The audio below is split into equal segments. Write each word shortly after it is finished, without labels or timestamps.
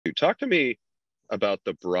Talk to me about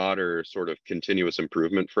the broader sort of continuous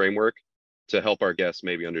improvement framework to help our guests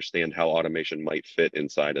maybe understand how automation might fit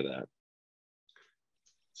inside of that.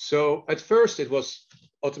 So at first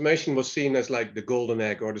automation was seen as like the golden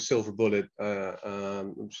egg or the silver bullet.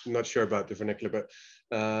 I'm not sure about the vernacular,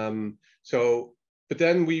 but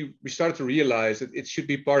then we started to realize that it should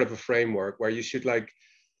be part of a framework where you should like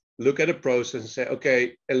look at a process and say,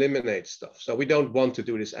 okay, eliminate stuff. So we don't want to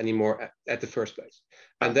do this anymore at the first place.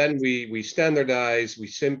 And then we standardize, we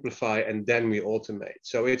simplify, and then we automate.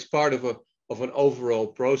 So it's part of an overall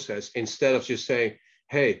process instead of just saying,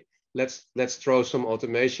 hey, let's throw some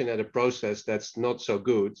automation at a process that's not so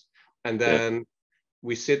good, and then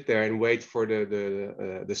we sit there and wait for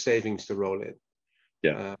the savings to roll in.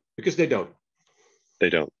 Because they don't.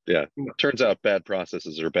 They don't. Yeah. No. Turns out bad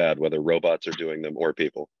processes are bad, whether robots are doing them or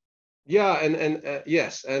people. Yeah, and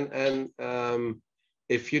yes, and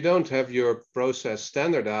if you don't have your process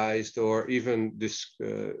standardized or even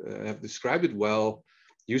have described it well,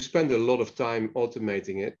 you spend a lot of time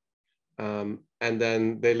automating it. And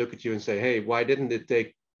then they look at you and say, hey, why didn't it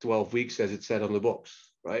take 12 weeks as it said on the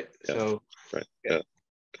box, right? Yeah. So, right.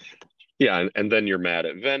 Yeah, and then you're mad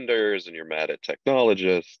at vendors and you're mad at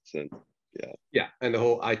technologists and and the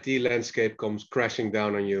whole IT landscape comes crashing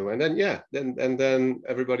down on you, and then then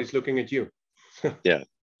everybody's looking at you.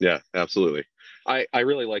 Yeah, absolutely. I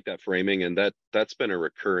really like that framing, and that's been a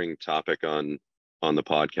recurring topic on the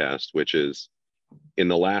podcast, which is in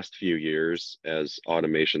the last few years, as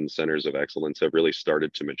automation centers of excellence have really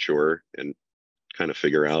started to mature and kind of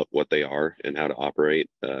figure out what they are and how to operate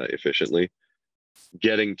efficiently,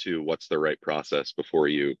 getting to what's the right process before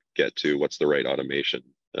you get to what's the right automation,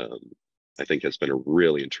 I think has been a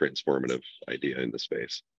really transformative idea in the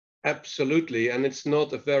space. Absolutely. And it's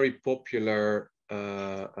not a very popular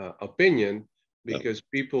opinion, because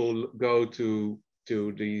people go to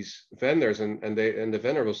these vendors and the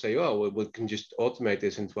vendor will say, oh, we can just automate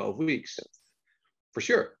this in 12 weeks. For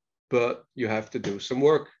sure. But you have to do some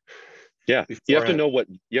work. Yeah, you have to know what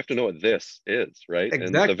this is, right?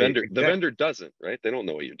 Exactly. And the vendor doesn't, right? They don't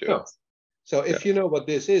know what you're doing. No. So if you know what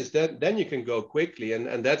this is, then you can go quickly,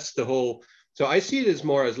 and that's the whole. So I see this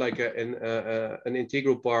more as like an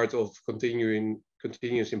integral part of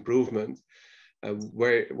continuous improvement,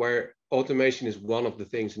 where automation is one of the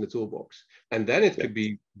things in the toolbox, and then it could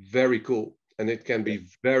be very cool, and it can be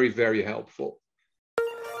very, very helpful.